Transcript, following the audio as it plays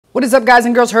What is up, guys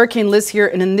and girls? Hurricane Liz here,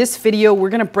 and in this video we're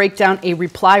going to break down a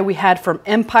reply we had from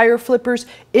Empire Flippers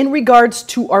in regards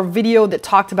to our video that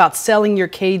talked about selling your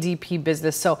KDP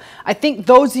business. So I think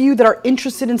those of you that are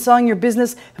interested in selling your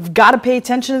business have got to pay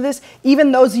attention to this.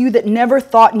 Even those of you that never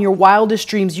thought in your wildest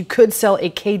dreams you could sell a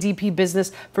KDP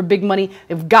business for big money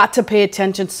have got to pay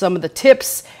attention to some of the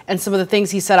tips and some of the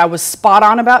things he said I was spot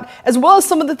on about, as well as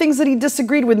some of the things that he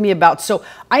disagreed with me about. So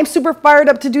I'm super fired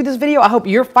up to do this video. I hope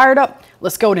you're fired up.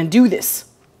 Let's go and do this.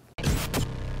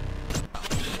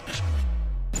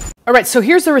 All right, so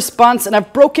here's the response, and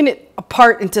I've broken it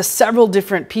apart into several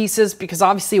different pieces because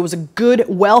obviously it was a good,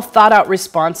 well thought out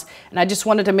response, and I just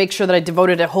wanted to make sure that I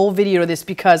devoted a whole video to this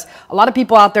because a lot of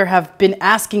people out there have been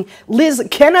asking, Liz,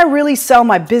 can I really sell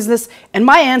my business? And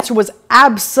my answer was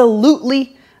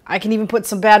absolutely. I can even put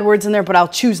some bad words in there, but I'll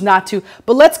choose not to.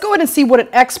 But let's go ahead and see what an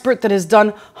expert that has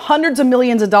done hundreds of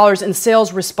millions of dollars in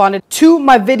sales responded to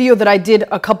my video that I did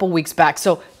a couple weeks back.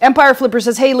 So Empire Flipper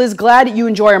says, hey Liz, glad you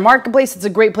enjoy our marketplace. It's a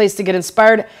great place to get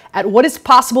inspired at what is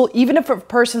possible, even if a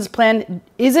person's plan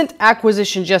isn't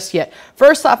acquisition just yet.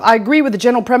 First off, I agree with the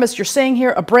general premise you're saying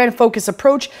here. A brand focused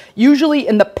approach, usually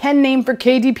in the pen name for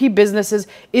KDP businesses,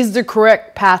 is the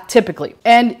correct path typically.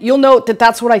 And you'll note that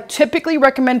that's what I typically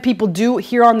recommend people do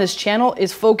here on this channel,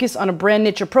 is focus on a brand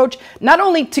niche approach, not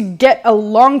only to get a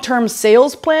long-term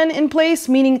sales plan in place,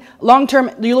 meaning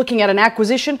long-term you're looking at an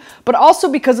acquisition, but also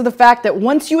because of the fact that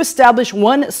once you establish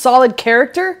one solid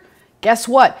character, guess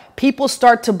what? People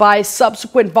start to buy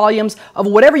subsequent volumes of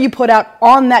whatever you put out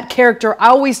on that character. I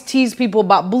always tease people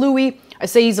about Bluey. I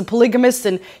say he's a polygamist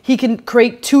and he can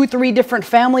create 2-3 different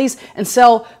families and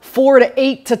sell 4 to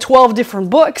 8 to 12 different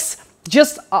books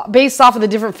just based off of the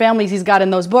different families he's got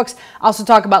in those books. I also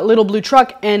talk about Little Blue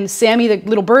Truck and Sammy the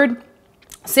little bird.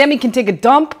 Sammy can take a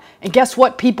dump, and guess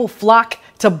what? People flock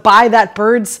to buy that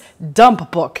bird's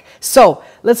dump book. So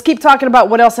let's keep talking about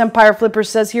what else Empire Flipper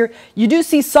says here. You do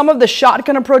see some of the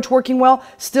shotgun approach working well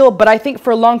still, but I think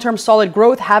for long-term solid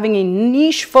growth, having a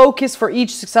niche focus for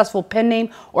each successful pen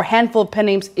name or handful of pen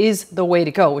names is the way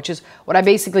to go, which is what I've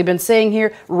basically been saying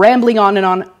here, rambling on and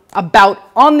on about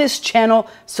on this channel.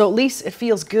 So at least it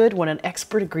feels good when an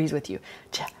expert agrees with you.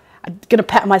 I'm gonna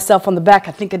pat myself on the back.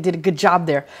 I think I did a good job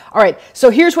there. All right, so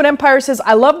here's what Empire says.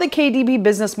 I love the KDP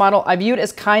business model. I view it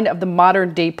as kind of the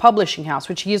modern day publishing house,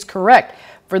 which he is correct.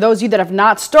 For those of you that have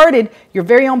not started your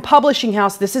very own publishing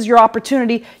house, this is your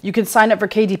opportunity. You can sign up for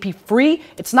KDP free.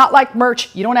 It's not like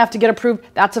merch. You don't have to get approved.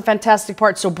 That's a fantastic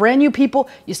part. So brand new people,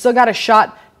 you still got a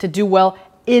shot to do well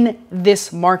in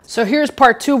this market. So here's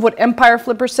part 2 of what Empire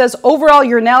Flipper says. Overall,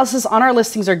 your analysis on our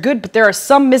listings are good, but there are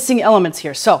some missing elements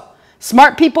here. So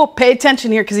smart people, pay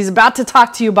attention here because he's about to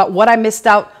talk to you about what I missed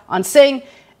out on saying,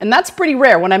 and that's pretty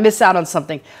rare when I miss out on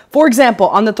something. For example,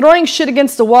 on the throwing shit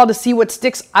against the wall to see what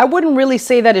sticks, I wouldn't really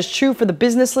say that is true for the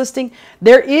business listing.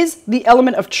 There is the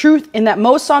element of truth in that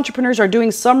most entrepreneurs are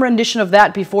doing some rendition of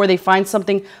that before they find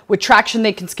something with traction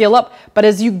they can scale up. But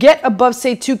as you get above,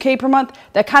 say, 2K per month,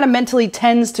 that kind of mentally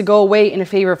tends to go away in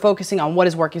favor of focusing on what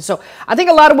is working. So I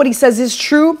think a lot of what he says is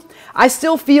true. I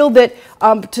still feel that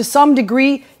to some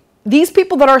degree, these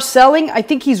people that are selling, I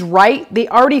think he's right. They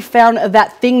already found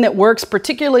that thing that works,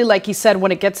 particularly like he said,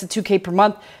 when it gets to 2K per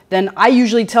month. Then I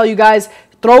usually tell you guys,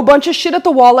 throw a bunch of shit at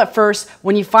the wall at first.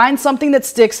 When you find something that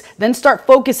sticks, then start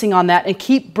focusing on that and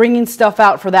keep bringing stuff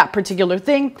out for that particular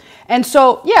thing. And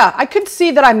so, yeah, I could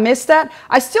see that I missed that.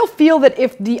 I still feel that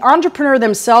if the entrepreneur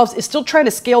themselves is still trying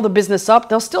to scale the business up,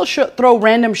 they'll still throw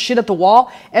random shit at the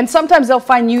wall. And sometimes they'll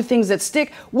find new things that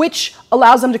stick, which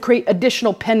allows them to create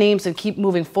additional pen names and keep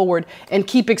moving forward and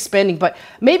keep expanding. But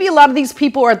maybe a lot of these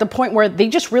people are at the point where they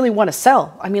just really want to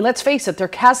sell. I mean, let's face it, there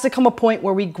has to come a point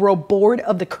where we grow bored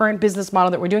of the current business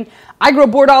model that we're doing. I grow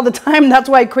bored all the time. That's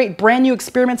why I create brand new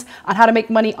experiments on how to make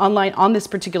money online on this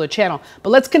particular channel. But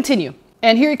let's continue.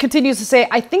 And here he continues to say,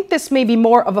 I think this may be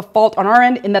more of a fault on our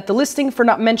end in that the listing for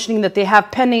not mentioning that they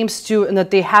have pen names too and that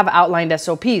they have outlined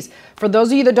SOPs. For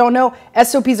those of you that don't know,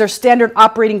 SOPs are standard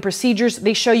operating procedures.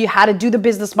 They show you how to do the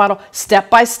business model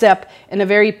step by step in a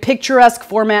very picturesque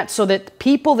format so that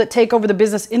people that take over the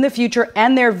business in the future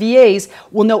and their VAs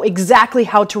will know exactly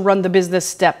how to run the business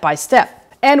step by step.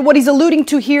 And what he's alluding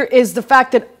to here is the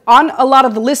fact that on a lot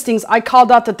of the listings, I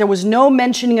called out that there was no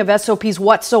mentioning of SOPs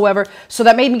whatsoever. So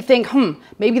that made me think,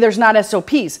 maybe there's not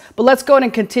SOPs. But let's go ahead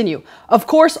and continue. Of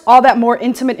course, all that more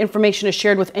intimate information is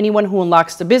shared with anyone who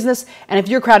unlocks the business. And if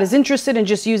your crowd is interested in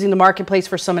just using the marketplace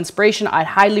for some inspiration, I'd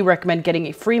highly recommend getting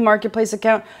a free marketplace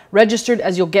account registered,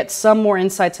 as you'll get some more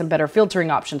insights and better filtering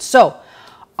options. So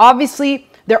obviously,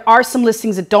 there are some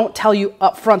listings that don't tell you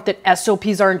upfront that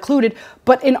SOPs are included,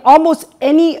 But in almost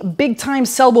any big time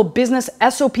sellable business,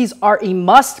 SOPs are a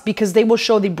must because they will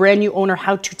show the brand new owner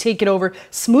how to take it over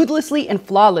smoothly and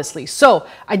flawlessly. So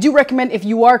I do recommend, if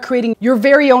you are creating your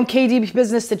very own KDP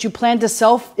business that you plan to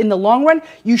sell in the long run,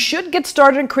 you should get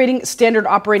started in creating standard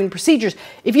operating procedures.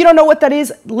 If you don't know what that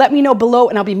is, let me know below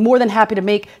and I'll be more than happy to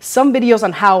make some videos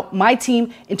on how my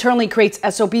team internally creates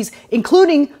SOPs,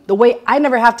 including the way I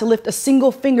never have to lift a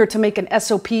single finger to make an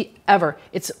SOP ever.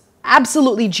 It's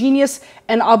absolutely genius,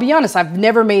 and I'll be honest, I've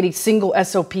never made a single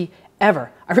SOP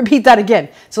ever. I repeat that again.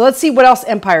 So let's see what else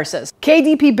Empire says.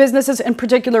 KDP businesses in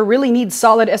particular really need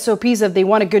solid SOPs if they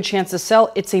want a good chance to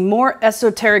sell. It's a more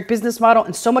esoteric business model,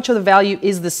 and so much of the value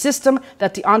is the system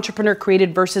that the entrepreneur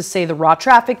created versus, say, the raw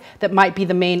traffic that might be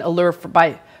the main allure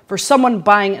for someone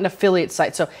buying an affiliate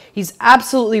site. So he's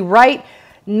absolutely right.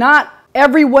 Not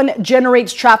everyone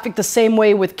generates traffic the same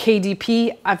way with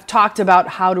KDP. I've talked about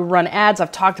how to run ads.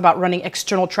 I've talked about running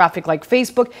external traffic like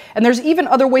Facebook. And there's even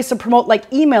other ways to promote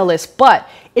like email lists. But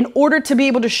in order to be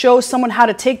able to show someone how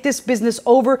to take this business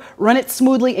over, run it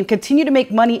smoothly, and continue to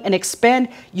make money and expand,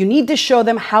 you need to show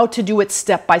them how to do it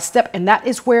step by step. And that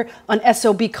is where an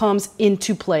SOP comes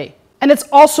into play. And it's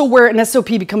also where an SOP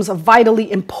becomes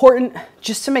vitally important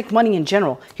just to make money in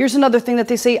general. Here's another thing that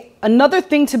they say. Another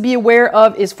thing to be aware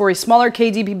of is for a smaller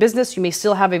KDP business, you may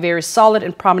still have a very solid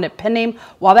and prominent pen name.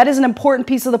 While that is an important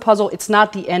piece of the puzzle, it's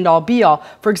not the end all be all.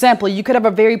 For example, you could have a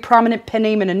very prominent pen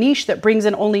name in a niche that brings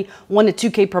in only 1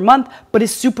 to 2K per month, but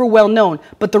is super well known.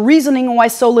 But the reasoning why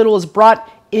so little is brought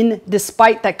in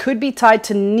despite that could be tied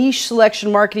to niche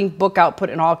selection, marketing, book output,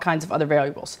 and all kinds of other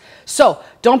variables. So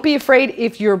don't be afraid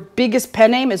if your biggest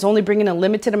pen name is only bringing a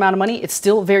limited amount of money. It's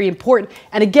still very important.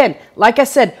 And again, like I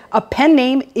said, a pen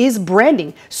name is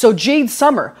branding. So Jade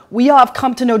Summer, we all have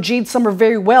come to know Jade Summer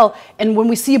very well. And when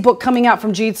we see a book coming out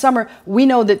from Jade Summer, we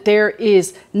know that there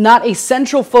is not a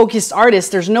central focused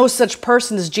artist. There's no such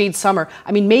person as Jade Summer.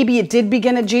 I mean, maybe it did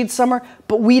begin at Jade Summer,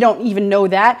 but we don't even know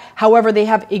that. However, they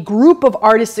have a group of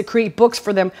artists that create books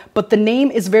for them, but the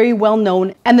name is very well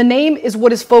known, and the name is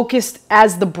what is focused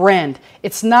as the brand.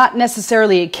 It's not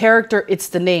necessarily a character, it's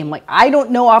the name. Like, I don't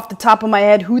know off the top of my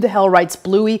head who the hell writes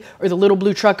Bluey or the Little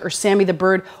Blue Truck or Sammy the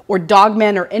Bird or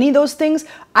Dogman or any of those things.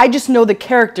 I just know the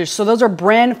characters. So those are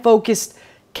brand focused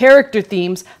character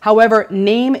themes. However,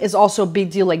 name is also a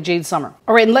big deal, like Jade Summer.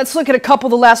 All right, and let's look at a couple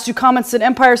of the last 2 comments that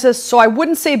Empire says. So I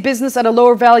wouldn't say business at a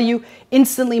lower value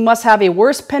instantly must have a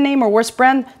worse pen name or worse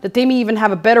brand, that they may even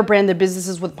have a better brand than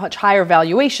businesses with much higher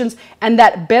valuations, and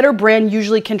that better brand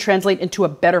usually can translate into a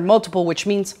better multiple, which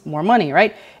means more money,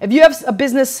 right? If you have a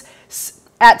business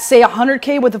at, say,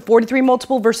 100K with a 43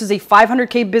 multiple versus a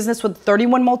 500K business with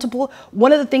 31 multiple,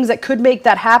 one of the things that could make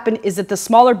that happen is that the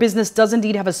smaller business does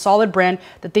indeed have a solid brand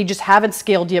that they just haven't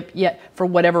scaled yet for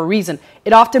whatever reason.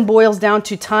 It often boils down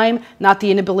to time, not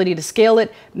the inability to scale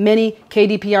it. Many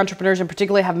KDP entrepreneurs in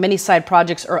particular have many side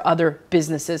projects or other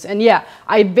businesses. And yeah,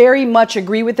 I very much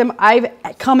agree with them. I've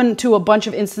come into a bunch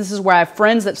of instances where I have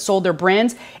friends that sold their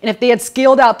brands, and if they had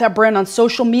scaled out that brand on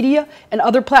social media and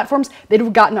other platforms, they'd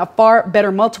have gotten a far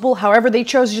better multiple. However, they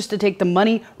chose just to take the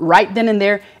money right then and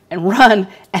there and run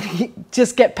and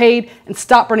just get paid and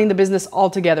stop running the business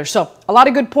altogether. So a lot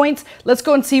of good points. Let's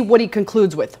go and see what he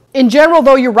concludes with. In general,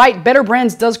 though, you're right. Better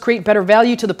brands does create better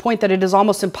value to the point that it is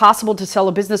almost impossible to sell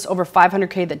a business over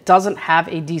 500K that doesn't have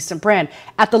a decent brand.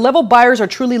 At the level buyers are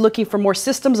truly looking for more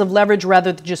systems of leverage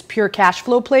rather than just pure cash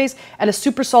flow plays, and a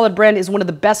super solid brand is one of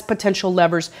the best potential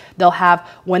levers they'll have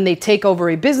when they take over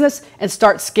a business and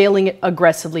start scaling it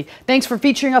aggressively. Thanks for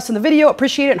featuring us in the video.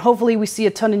 Appreciate it, and hopefully we see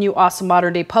a ton of new awesome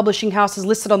modern day publishing houses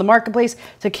listed on the marketplace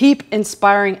to keep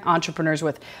inspiring entrepreneurs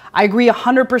with. I agree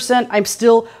 100%. I'm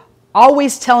still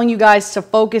always telling you guys to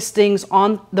focus things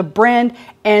on the brand,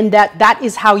 and that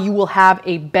is how you will have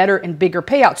a better and bigger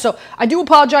payout. So I do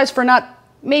apologize for not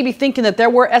maybe thinking that there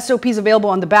were SOPs available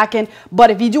on the back end, but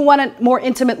if you do want a more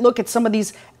intimate look at some of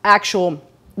these actual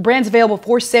brands available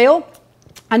for sale,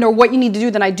 I know what you need to do,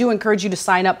 then I do encourage you to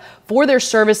sign up for their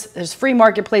service. There's a free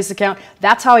marketplace account.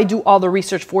 That's how I do all the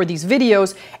research for these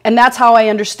videos. And that's how I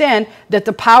understand that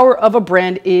the power of a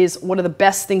brand is one of the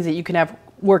best things that you can have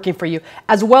working for you,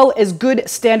 as well as good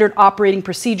standard operating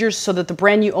procedures so that the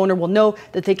brand new owner will know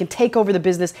that they can take over the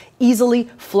business easily,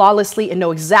 flawlessly, and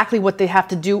know exactly what they have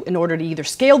to do in order to either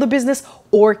scale the business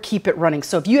or keep it running.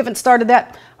 So if you haven't started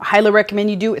that, I highly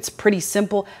recommend you do. It's pretty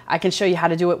simple. I can show you how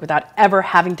to do it without ever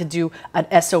having to do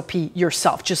an SOP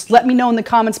yourself. Just let me know in the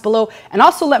comments below, and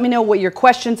also let me know what your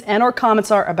questions and or comments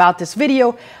are about this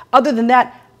video. Other than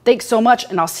that, thanks so much,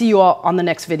 and I'll see you all on the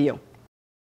next video.